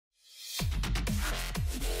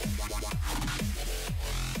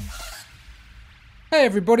Hi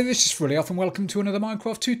everybody, this is Frilioth and welcome to another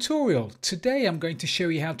Minecraft tutorial. Today I'm going to show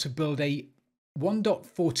you how to build a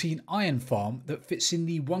 1.14 iron farm that fits in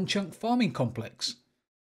the one chunk farming complex.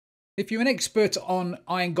 If you're an expert on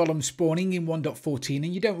iron golem spawning in 1.14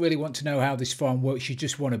 and you don't really want to know how this farm works, you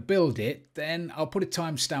just want to build it, then I'll put a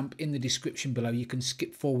timestamp in the description below. You can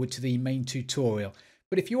skip forward to the main tutorial.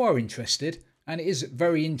 But if you are interested, and it is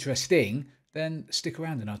very interesting, then stick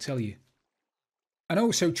around and I'll tell you. And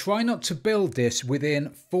also try not to build this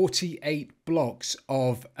within 48 blocks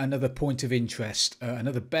of another point of interest,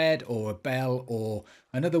 another bed or a bell or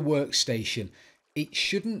another workstation. It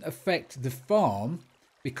shouldn't affect the farm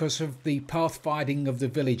because of the pathfinding of the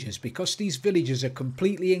villagers. Because these villagers are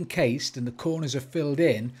completely encased and the corners are filled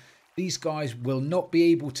in, these guys will not be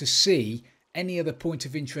able to see any other point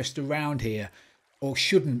of interest around here, or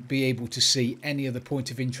shouldn't be able to see any other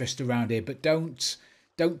point of interest around here. But don't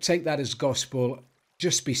take that as gospel.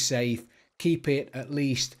 Just be safe, keep it at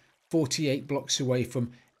least 48 blocks away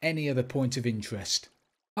from any other point of interest.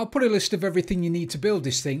 I'll put a list of everything you need to build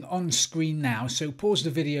this thing on screen now, so pause the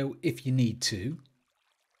video if you need to.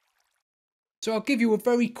 So I'll give you a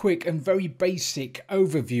very quick and very basic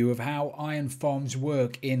overview of how iron farms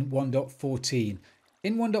work in 1.14.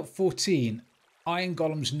 In 1.14, iron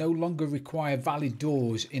golems no longer require valid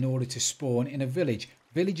doors in order to spawn in a village.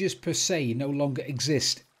 Villagers per se no longer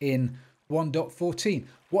exist in 1.14.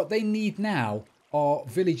 What they need now are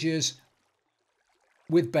villagers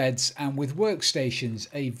with beds and with workstations.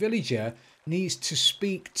 A villager needs to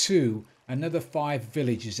speak to another 5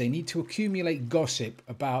 villagers. They need to accumulate gossip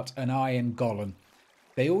about an iron golem.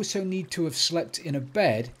 They also need to have slept in a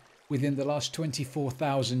bed within the last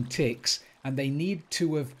 24,000 ticks, and they need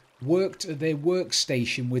to have worked at their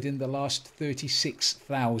workstation within the last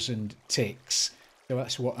 36,000 ticks. So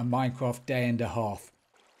that's what, a Minecraft day and a half.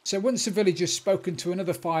 So once the villager's spoken to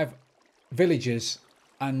another 5 villagers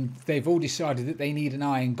and they've all decided that they need an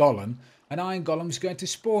iron golem's going to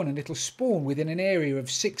spawn, and it'll spawn within an area of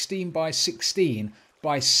 16 by 16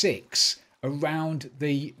 by 6 around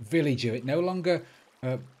the villager. It no longer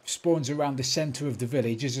spawns around the centre of the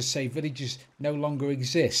village. As I say, villages no longer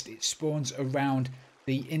exist. It spawns around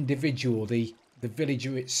the individual, the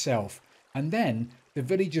villager itself. And then the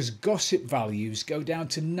villager's gossip values go down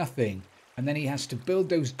to nothing. And then he has to build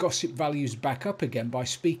those gossip values back up again by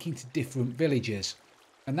speaking to different villagers.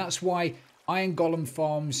 And that's why iron golem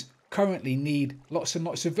farms currently need lots and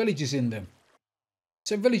lots of villagers in them.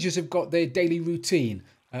 So villagers have got their daily routine.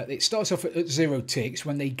 It starts off at 0 ticks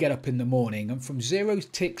when they get up in the morning, and from 0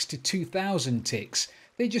 ticks to 2,000 ticks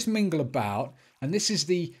they just mingle about. And this is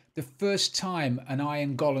the first time an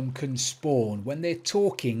iron golem can spawn, when they're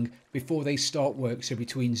talking before they start work. So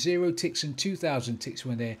between 0 ticks and 2,000 ticks,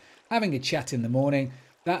 when they're having a chat in the morning,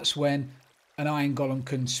 that's when an iron golem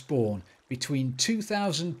can spawn. Between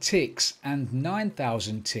 2,000 ticks and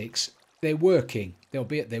 9,000 ticks, they're working. They'll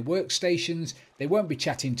be at their workstations, they won't be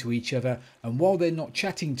chatting to each other, and while they're not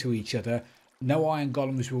chatting to each other, no iron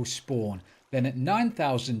golems will spawn. Then at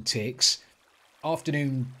 9,000 ticks,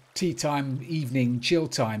 afternoon, tea time, evening, chill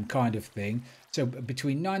time kind of thing, so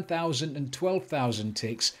between 9,000 and 12,000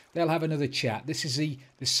 ticks, they'll have another chat. This is the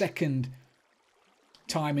second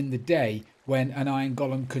time in the day when an iron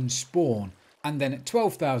golem can spawn. And then at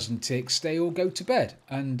 12,000 ticks they all go to bed,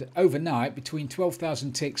 and overnight between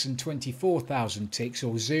 12,000 ticks and 24,000 ticks,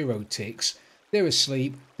 or 0 ticks, they're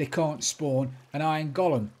asleep. They can't spawn an iron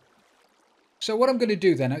golem. So what I'm going to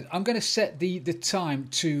do then, I'm going to set the time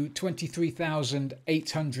to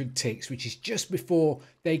 23,800 ticks, which is just before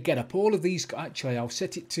they get up. All of these, actually I'll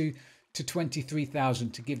set it to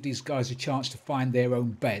 23,000 to give these guys a chance to find their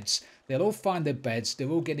own beds. They'll all find their beds,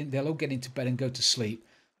 they'll all get into bed and go to sleep.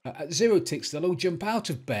 At 0 ticks they'll all jump out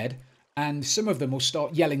of bed, and some of them will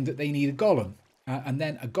start yelling that they need a golem, and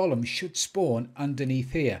then a golem should spawn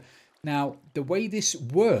underneath here. Now the way this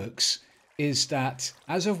works is that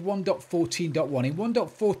as of 1.14.1, in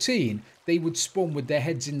 1.14 they would spawn with their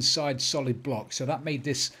heads inside solid blocks, so that made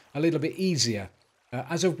this a little bit easier.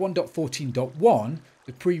 As of 1.14.1,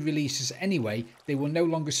 the pre-releases anyway, they will no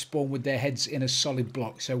longer spawn with their heads in a solid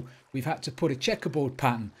block, so we've had to put a checkerboard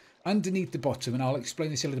pattern underneath the bottom, and I'll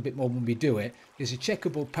explain this a little bit more when we do it. There's a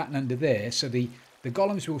checkerboard pattern under there, so the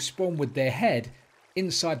golems will spawn with their head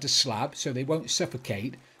inside the slab, so they won't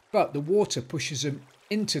suffocate, but the water pushes them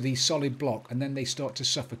into the solid block and then they start to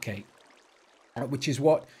suffocate, which is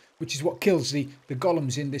what kills the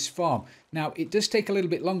golems in this farm. Now it does take a little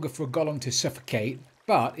bit longer for a golem to suffocate,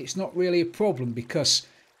 but it's not really a problem because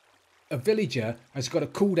a villager has got a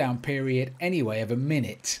cooldown period anyway of a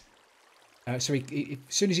minute. So as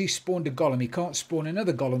soon as he spawned a golem, he can't spawn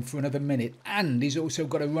another golem for another minute. And he's also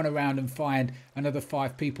got to run around and find another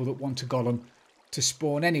 5 people that want a golem to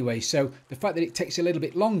spawn anyway. So the fact that it takes a little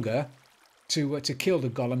bit longer to kill the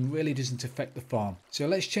golem really doesn't affect the farm. So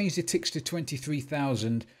let's change the ticks to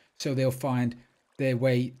 23,000 so they'll find their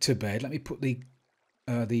way to bed. Let me put the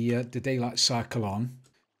daylight cycle on,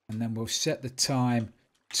 and then we'll set the time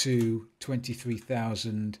to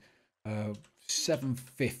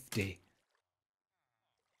 23,750.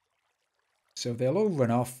 So they'll all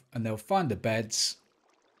run off and they'll find the beds.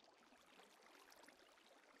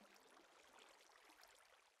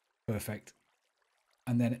 Perfect.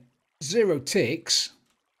 And then 0 ticks,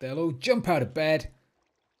 they'll all jump out of bed,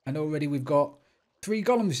 and already we've got 3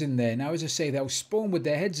 golems in there. Now, as I say, they'll spawn with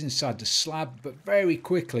their heads inside the slab, but very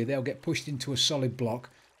quickly they'll get pushed into a solid block,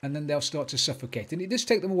 and then they'll start to suffocate. And it does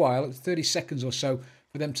take them a while, it's 30 seconds or so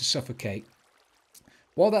for them to suffocate.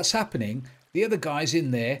 While that's happening, the other guys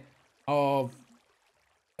in there are,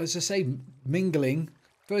 as I say, mingling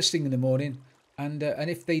first thing in the morning, and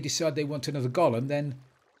if they decide they want another golem, then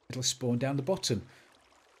it'll spawn down the bottom.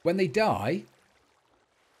 When they die,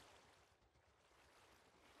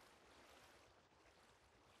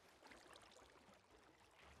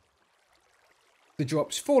 the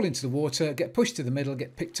drops fall into the water, get pushed to the middle,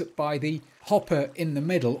 get picked up by the hopper in the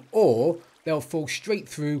middle, or they'll fall straight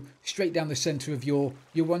through, straight down the centre of your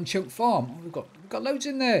one chunk farm. Oh, we've got loads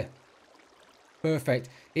in there. Perfect.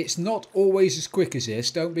 It's not always as quick as this.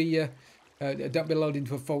 Don't be lulled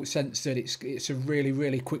into a false sense that it's a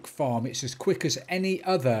really quick farm. It's as quick as any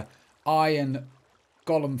other iron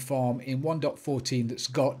golem farm in 1.14 that's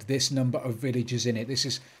got this number of villagers in it.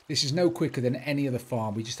 This is no quicker than any other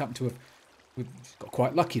farm. We just happen to have we've got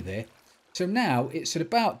quite lucky there. So now it's at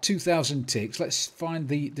about 2,000 ticks. Let's find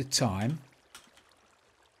the time.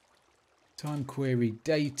 Time query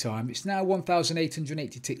daytime. It's now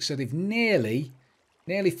 1,880 ticks. So they've nearly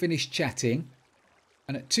finished chatting.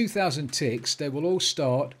 And at 2,000 ticks, they will all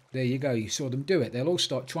start. There you go. You saw them do it. They'll all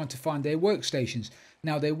start trying to find their workstations.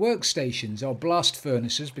 Now their workstations are blast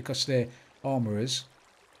furnaces because they're armourers.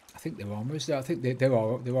 I think they're armourers. I think they're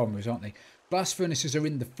armourers, aren't they? Blast furnaces are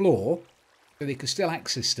in the floor, so they can still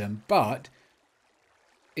access them, but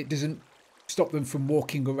it doesn't stop them from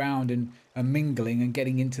walking around and mingling and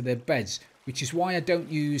getting into their beds, which is why I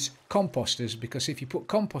don't use composters, because if you put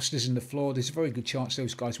composters in the floor, there's a very good chance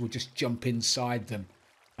those guys will just jump inside them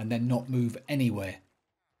and then not move anywhere.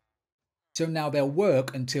 So now they'll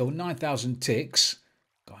work until 9,000 ticks.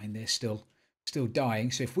 Guy in there still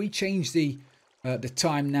dying. So if we change the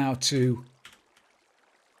time now to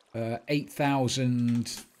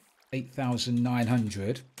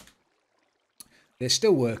 8,900, they're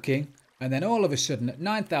still working, and then all of a sudden at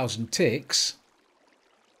 9,000 ticks,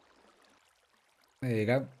 there you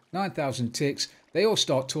go, 9,000 ticks, they all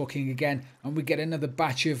start talking again, and we get another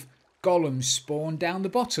batch of golems spawn down the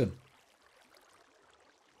bottom.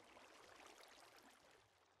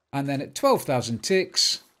 And then at 12,000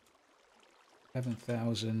 ticks,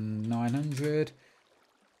 11,900,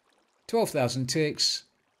 12,000 ticks,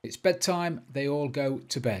 it's bedtime, they all go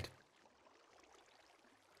to bed.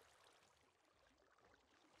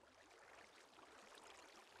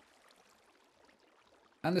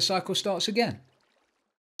 And the cycle starts again.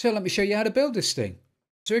 So let me show you how to build this thing.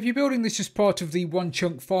 So if you're building this as part of the one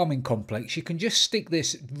chunk farming complex, you can just stick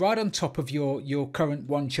this right on top of your current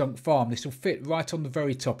one chunk farm. This will fit right on the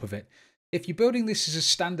very top of it. If you're building this as a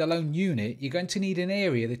standalone unit, you're going to need an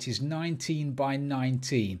area that is 19 by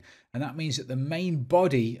 19. And that means that the main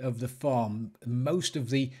body of the farm, most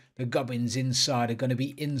of the gubbins inside are going to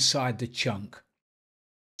be inside the chunk.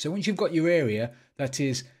 So once you've got your area that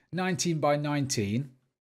is 19 by 19,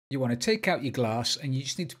 you want to take out your glass, and you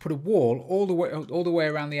just need to put a wall all the way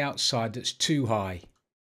around the outside that's too high.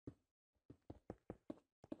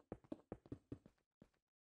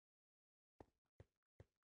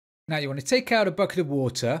 Now you want to take out a bucket of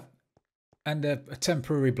water and a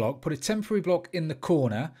temporary block. Put a temporary block in the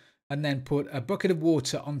corner, and then put a bucket of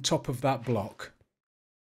water on top of that block.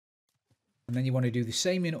 And then you want to do the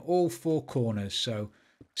same in all 4 corners. So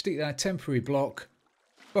stick that temporary block,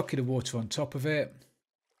 bucket of water on top of it.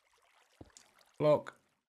 Block,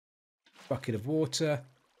 bucket of water,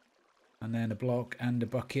 and then a block and a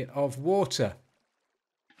bucket of water.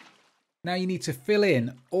 Now you need to fill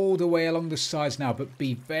in all the way along the sides now, but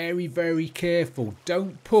be very careful.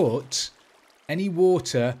 Don't put any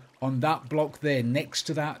water on that block there next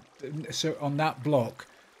to that, so on that block.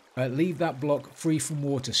 Leave that block free from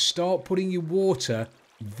water. Start putting your water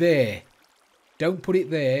there. Don't put it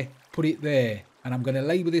there, put it there. And I'm going to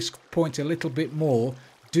labour this point a little bit more.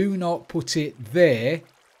 Do not put it there,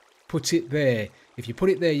 put it there. If you put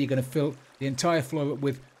it there, you're going to fill the entire floor up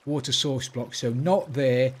with water source blocks. So not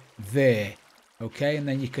there, there. Okay, and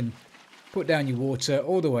then you can put down your water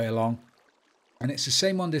all the way along. And it's the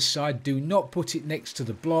same on this side. Do not put it next to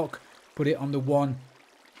the block. Put it on the one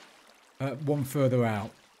further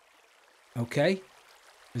out. Okay.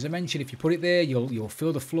 As I mentioned, if you put it there, you'll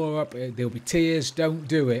fill the floor up. There'll be tears. Don't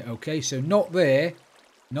do it. Okay. So not there.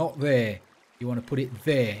 Not there. You want to put it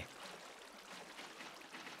there.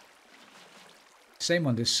 Same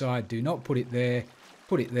on this side. Do not put it there.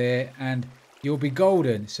 Put it there. And you'll be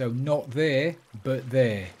golden. So not there, but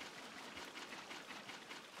there.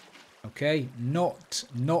 Okay, not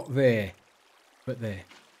there, but there.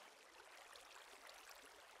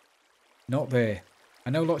 Not there. I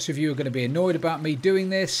know lots of you are going to be annoyed about me doing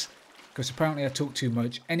this because apparently I talk too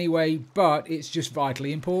much anyway, but it's just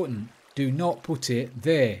vitally important. Do not put it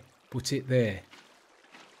there. Put it there.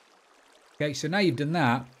 Okay, so now you've done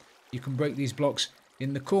that, you can break these blocks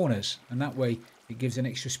in the corners, and that way it gives an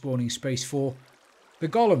extra spawning space for the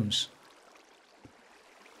golems.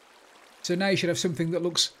 So now you should have something that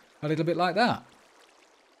looks a little bit like that.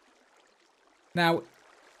 Now,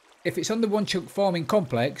 if it's on the one chunk farming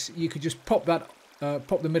complex, you could just pop that,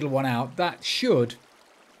 pop the middle one out. That should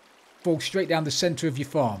fall straight down the centre of your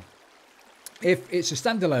farm. If it's a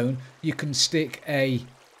standalone, you can stick a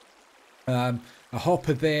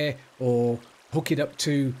hopper there, or hook it up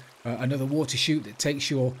to another water chute that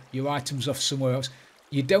takes your items off somewhere else.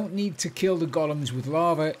 You don't need to kill the golems with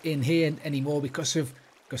lava in here anymore because of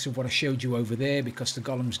what I showed you over there, because the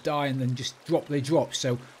golems die and then just drop their drops.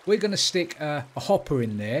 So we're going to stick a hopper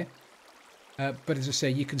in there. But as I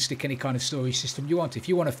say, you can stick any kind of storage system you want. If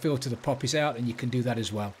you want to filter the poppies out, then you can do that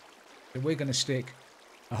as well. So we're going to stick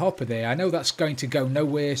a hopper there. I know that's going to go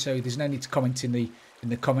nowhere, so there's no need to comment in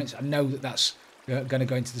the comments. I know that that's going to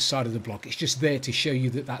go into the side of the block. It's just there to show you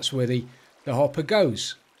that that's where the hopper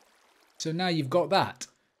goes. So now you've got that.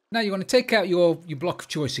 Now you want to take out your block of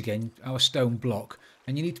choice again, our stone block.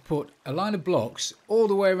 And you need to put a line of blocks all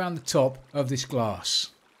the way around the top of this glass.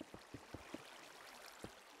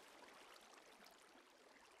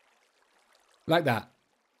 Like that.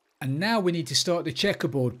 And now we need to start the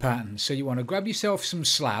checkerboard pattern. So you want to grab yourself some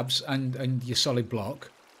slabs and your solid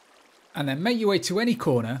block. And then make your way to any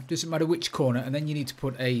corner, doesn't matter which corner. And then you need to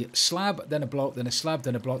put a slab, then a block, then a slab,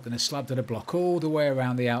 then a block, then a slab, then a block, all the way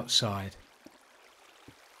around the outside.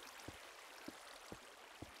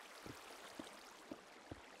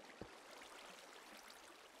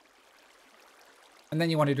 And then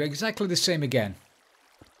you want to do exactly the same again.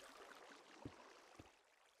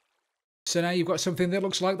 So now you've got something that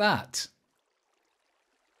looks like that.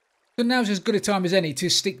 So now's as good a time as any to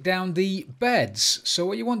stick down the beds. So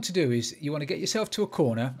what you want to do is you want to get yourself to a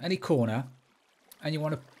corner, any corner, and you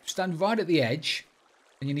want to stand right at the edge,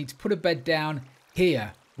 and you need to put a bed down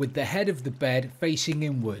here with the head of the bed facing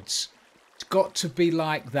inwards. It's got to be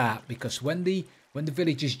like that, because when the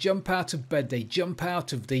villagers jump out of bed, they jump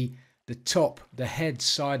out of the top, the head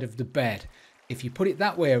side of the bed. If you put it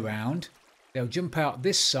that way around, they'll jump out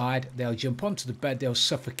this side, they'll jump onto the bed, they'll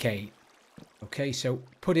suffocate. Okay, so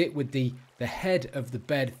put it with the head of the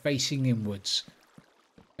bed facing inwards.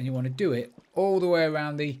 And you want to do it all the way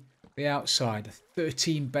around the outside.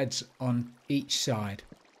 13 beds on each side.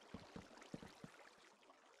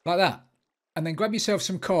 Like that. And then grab yourself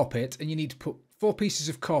some carpet, and you need to put 4 pieces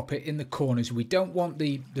of carpet in the corners. We don't want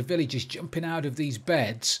the villagers jumping out of these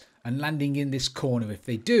beds and landing in this corner. If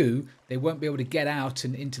they do, they won't be able to get out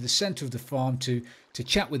and into the centre of the farm to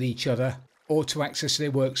chat with each other or to access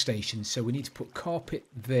their workstations. So we need to put carpet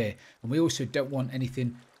there. And we also don't want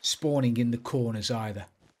anything spawning in the corners either.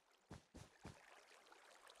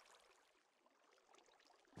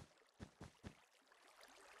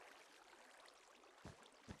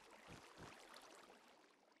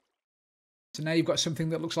 So now you've got something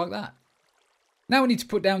that looks like that. Now we need to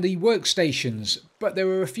put down the workstations, but there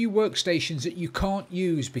are a few workstations that you can't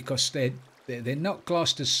use because they're not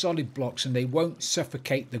classed as solid blocks and they won't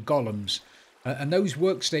suffocate the golems. And those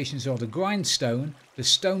workstations are the grindstone, the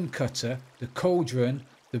stone cutter, the cauldron,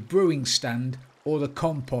 the brewing stand, or the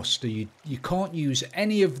composter. You can't use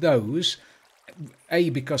any of those,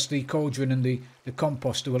 because the cauldron and the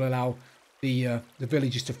composter will allow the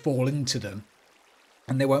villagers to fall into them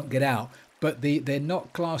and they won't get out. But they're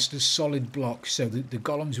not classed as solid blocks, so the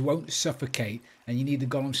golems won't suffocate, and you need the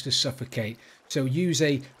golems to suffocate. So use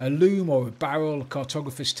a loom or a barrel, a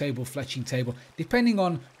cartographer's table, fletching table, depending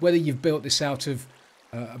on whether you've built this out of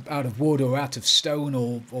wood or out of stone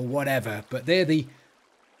or whatever. But they're the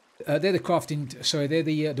crafting. Sorry, they're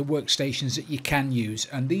the workstations that you can use,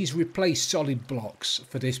 and these replace solid blocks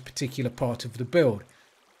for this particular part of the build.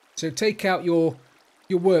 So take out your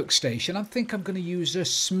workstation. I think I'm going to use a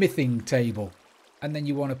smithing table. And then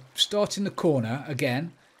you want to start in the corner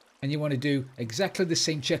again. And you want to do exactly the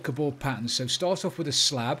same checkerboard pattern. So start off with a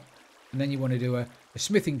slab. And then you want to do a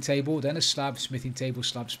smithing table, then a slab, smithing table,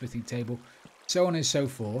 slab, smithing table. So on and so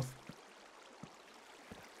forth.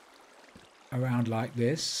 Around like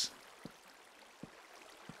this.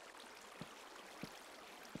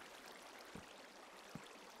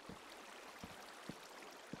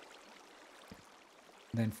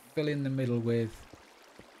 And then fill in the middle with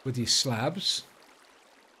your slabs.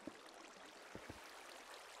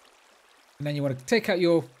 And then you want to take out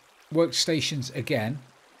your workstations again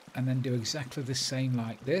and then do exactly the same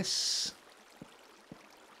like this.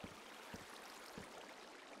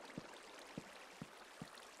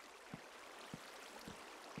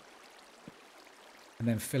 And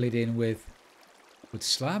then fill it in with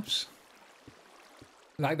slabs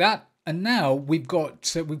like that. And now we've got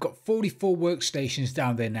 44 workstations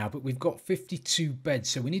down there now, but we've got 52 beds.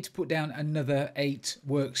 So we need to put down another 8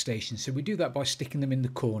 workstations. So we do that by sticking them in the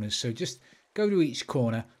corners. So just go to each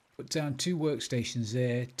corner, put down 2 workstations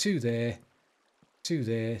there, 2 there, 2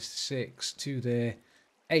 there, 6, 2 there,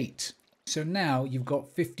 8. So now you've got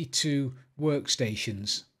 52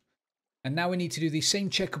 workstations. And now we need to do the same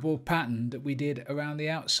checkerboard pattern that we did around the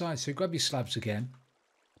outside. So grab your slabs again,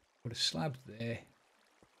 put a slab there.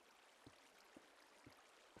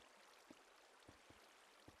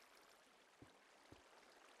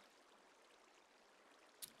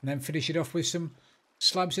 And then finish it off with some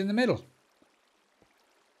slabs in the middle.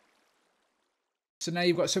 So now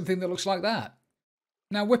you've got something that looks like that.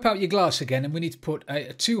 Now whip out your glass again, and we need to put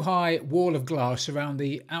a 2-high wall of glass around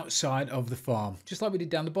the outside of the farm, just like we did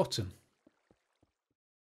down the bottom.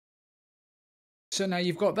 So now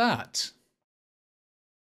you've got that.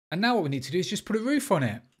 And now what we need to do is just put a roof on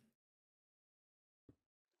it.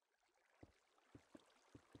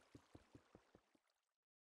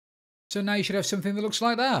 So now you should have something that looks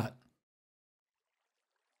like that.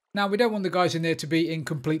 Now we don't want the guys in there to be in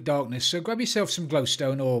complete darkness, so grab yourself some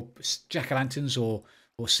glowstone or jack-o'-lanterns or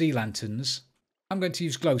sea lanterns. I'm going to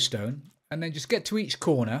use glowstone, and then just get to each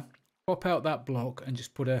corner, pop out that block and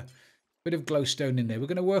just put a bit of glowstone in there. We're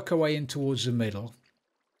going to work our way in towards the middle.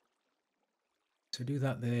 So do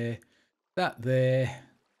that there, that there,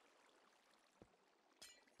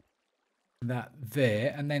 that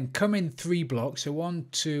there, and then come in 3 blocks. So 1,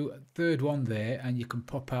 2, third one there, and you can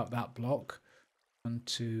pop out that block. 1,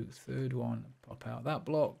 2, third one, pop out that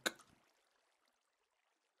block.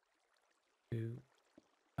 2,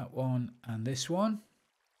 that one, and this one.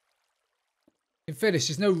 In fairness,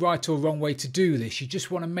 there's no right or wrong way to do this. You just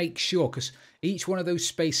want to make sure, because each one of those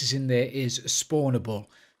spaces in there is spawnable.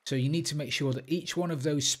 So you need to make sure that each one of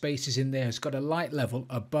those spaces in there has got a light level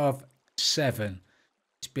above 7.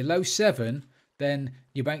 It's below 7, then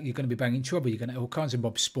you're going to be banging trouble. You're going to have all kinds of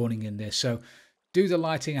mobs spawning in there. So do the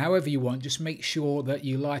lighting however you want. Just make sure that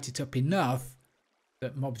you light it up enough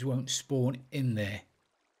that mobs won't spawn in there.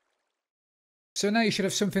 So now you should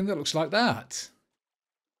have something that looks like that.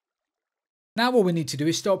 Now what we need to do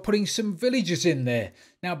is start putting some villagers in there.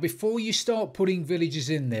 Now before you start putting villagers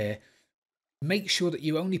in there, make sure that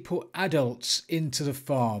you only put adults into the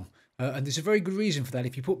farm. And there's a very good reason for that.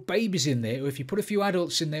 If you put babies in there, or if you put a few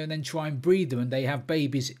adults in there and then try and breed them and they have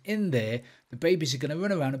babies in there, the babies are going to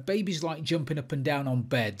run around, and babies like jumping up and down on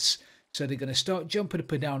beds. So they're going to start jumping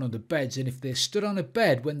up and down on the beds, and if they're stood on a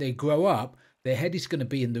bed when they grow up, their head is going to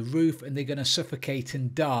be in the roof and they're going to suffocate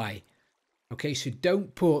and die. Okay, so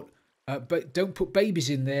don't put babies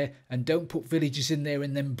in there, and don't put villagers in there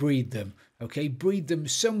and then breed them. Okay, breed them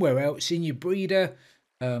somewhere else in your breeder,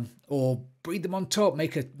 or breed them on top.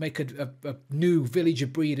 Make a new villager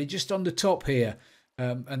breeder just on the top here,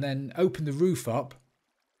 and then open the roof up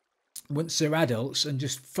once they're adults and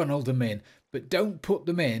just funnel them in. But don't put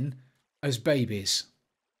them in as babies.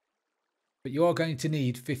 But you are going to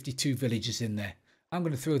need 52 villagers in there. I'm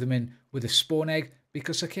going to throw them in with a spawn egg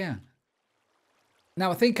because I can.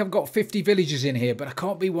 Now I think I've got 50 villagers in here, but I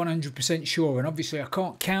can't be 100% sure, and obviously I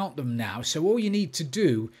can't count them now. So all you need to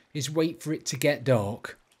do is wait for it to get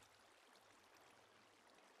dark.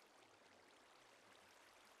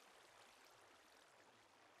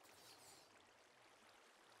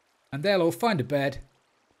 And they'll all find a bed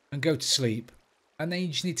and go to sleep. And then you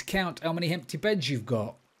just need to count how many empty beds you've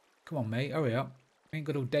got. Come on, mate, hurry up. We ain't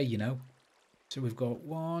got all day, you know. So we've got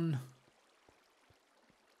 1,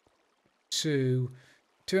 2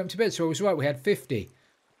 empty beds. So I was right, we had 50.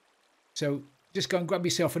 So just go and grab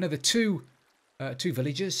yourself another two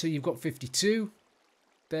villagers. So you've got 52.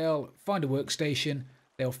 They'll find a workstation.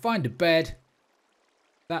 They'll find a bed.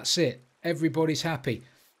 That's it. Everybody's happy.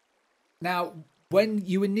 Now, when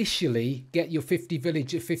you initially get your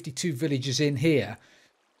 52 villagers in here,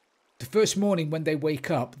 the first morning when they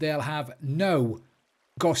wake up, they'll have no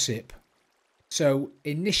gossip. So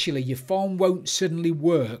initially, your farm won't suddenly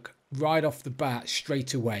work right off the bat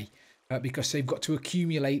straight away because they've got to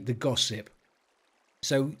accumulate the gossip.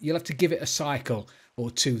 So you'll have to give it a cycle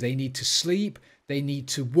or two. They need to sleep, they need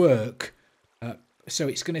to work. So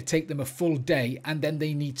it's going to take them a full day, and then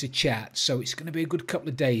they need to chat. So it's going to be a good couple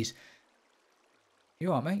of days.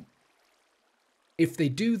 You all right, mate? If they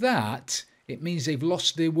do that, it means they've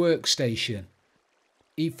lost their workstation.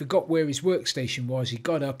 He forgot where his workstation was. He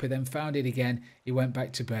got up and then found it again. He went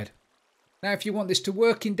back to bed. Now, if you want this to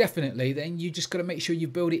work indefinitely, then you just got to make sure you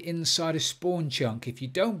build it inside a spawn chunk. If you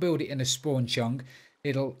don't build it in a spawn chunk,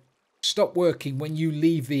 it'll stop working when you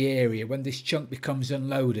leave the area, when this chunk becomes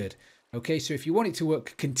unloaded. Okay, so if you want it to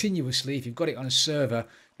work continuously, if you've got it on a server,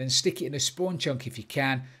 then stick it in a spawn chunk if you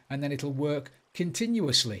can, and then it'll work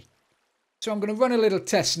continuously. So I'm going to run a little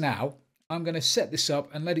test now. I'm going to set this up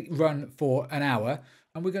and let it run for an hour,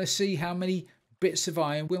 and we're going to see how many bits of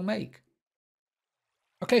iron we'll make.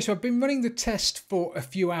 Okay, so I've been running the test for a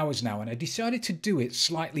few hours now, and I decided to do it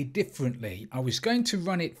slightly differently. I was going to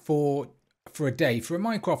run it for a day, for a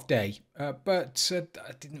Minecraft day, but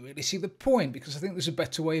I didn't really see the point because I think there's a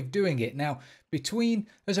better way of doing it. Now,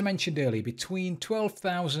 as I mentioned earlier, between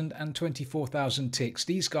 12,000 and 24,000 ticks,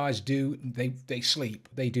 these guys they sleep,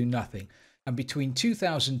 they do nothing. And between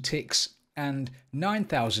 2,000 ticks and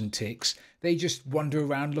 9,000 ticks, they just wander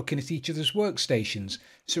around looking at each other's workstations.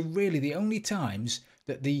 So really the only times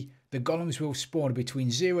that the golems will spawn between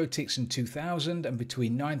 0 ticks and 2,000 and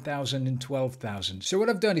between 9,000 and 12,000. So what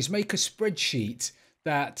I've done is make a spreadsheet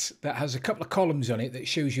that has a couple of columns on it that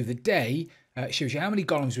shows you the day, shows you how many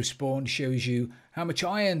golems were spawned, shows you how much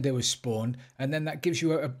iron there was spawned, and then that gives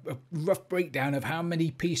you a rough breakdown of how many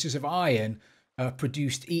pieces of iron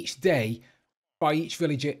produced each day by each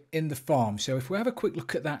villager in the farm. So if we have a quick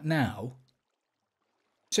look at that now,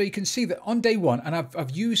 so you can see that on day one, and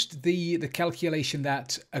I've used the calculation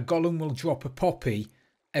that a golem will drop a poppy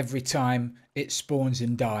every time it spawns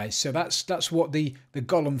and dies. So that's what the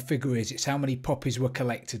golem figure is. It's how many poppies were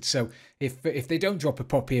collected. So if they don't drop a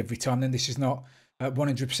poppy every time, then this is not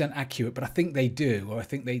 100% accurate. But I think they do, or I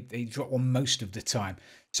think they drop one most of the time.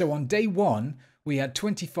 So on day one, we had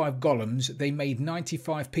 25 golems. They made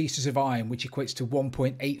 95 pieces of iron, which equates to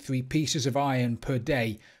 1.83 pieces of iron per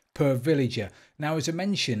day per villager. Now, as I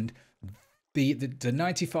mentioned, the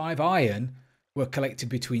 95 iron were collected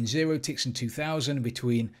between 0 ticks and 2,000,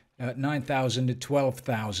 between 9,000 and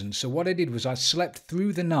 12,000. So what I did was I slept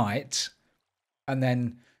through the night, and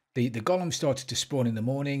then the golem started to spawn in the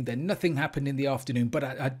morning. Then nothing happened in the afternoon, but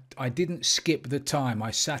I didn't skip the time.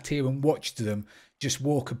 I sat here and watched them just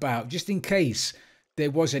walk about, just in case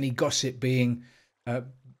there was any gossip being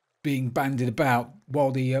bandied about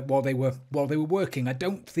while they were working. I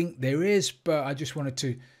don't think there is, but I just wanted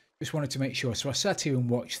to make sure. So I sat here and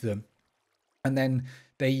watched them, and then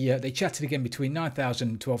they chatted again. Between 9,000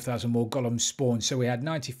 and 12,000 more golems spawned. So we had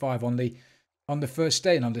 95 on the first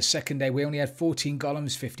day, and on the second day we only had 14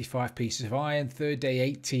 golems, 55 pieces of iron. Third day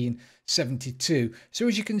 18, 72. So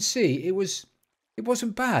as you can see, it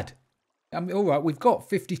wasn't bad. I mean, all right, we've got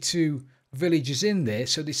 52 villagers in there,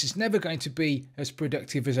 so this is never going to be as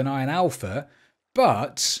productive as an iron alpha,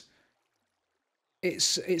 but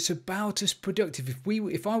it's about as productive.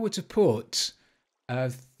 If I were to put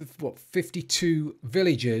 52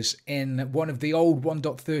 villagers in one of the old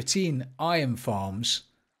 1.13 iron farms,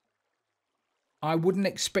 I wouldn't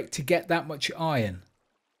expect to get that much iron.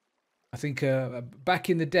 I think back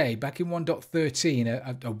in the day, back in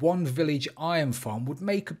 1.13, a one village iron farm would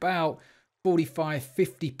make about 45,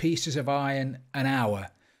 50 pieces of iron an hour,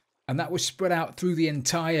 and that was spread out through the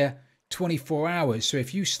entire 24 hours. So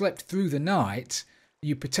if you slept through the night,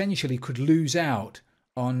 you potentially could lose out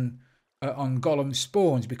on golem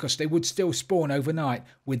spawns, because they would still spawn overnight.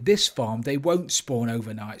 With this farm, they won't spawn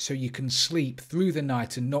overnight, so you can sleep through the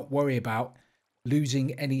night and not worry about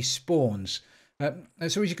losing any spawns. So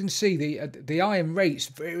as you can see, the iron rates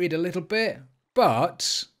varied a little bit,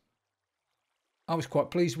 but I was quite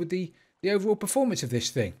pleased with the overall performance of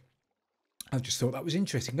this thing. I just thought that was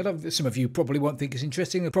interesting. I know that some of you probably won't think it's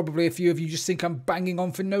interesting, and probably a few of you just think I'm banging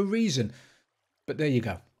on for no reason. But there you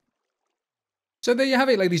go. So there you have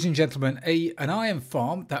it, ladies and gentlemen, an iron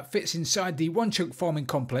farm that fits inside the one chunk farming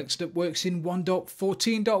complex that works in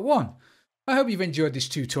 1.14.1. I hope you've enjoyed this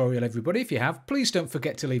tutorial, everybody. If you have, please don't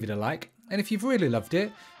forget to leave it a like. And if you've really loved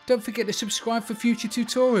it, don't forget to subscribe for future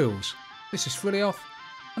tutorials. This is Frilioth,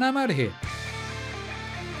 and I'm out of here.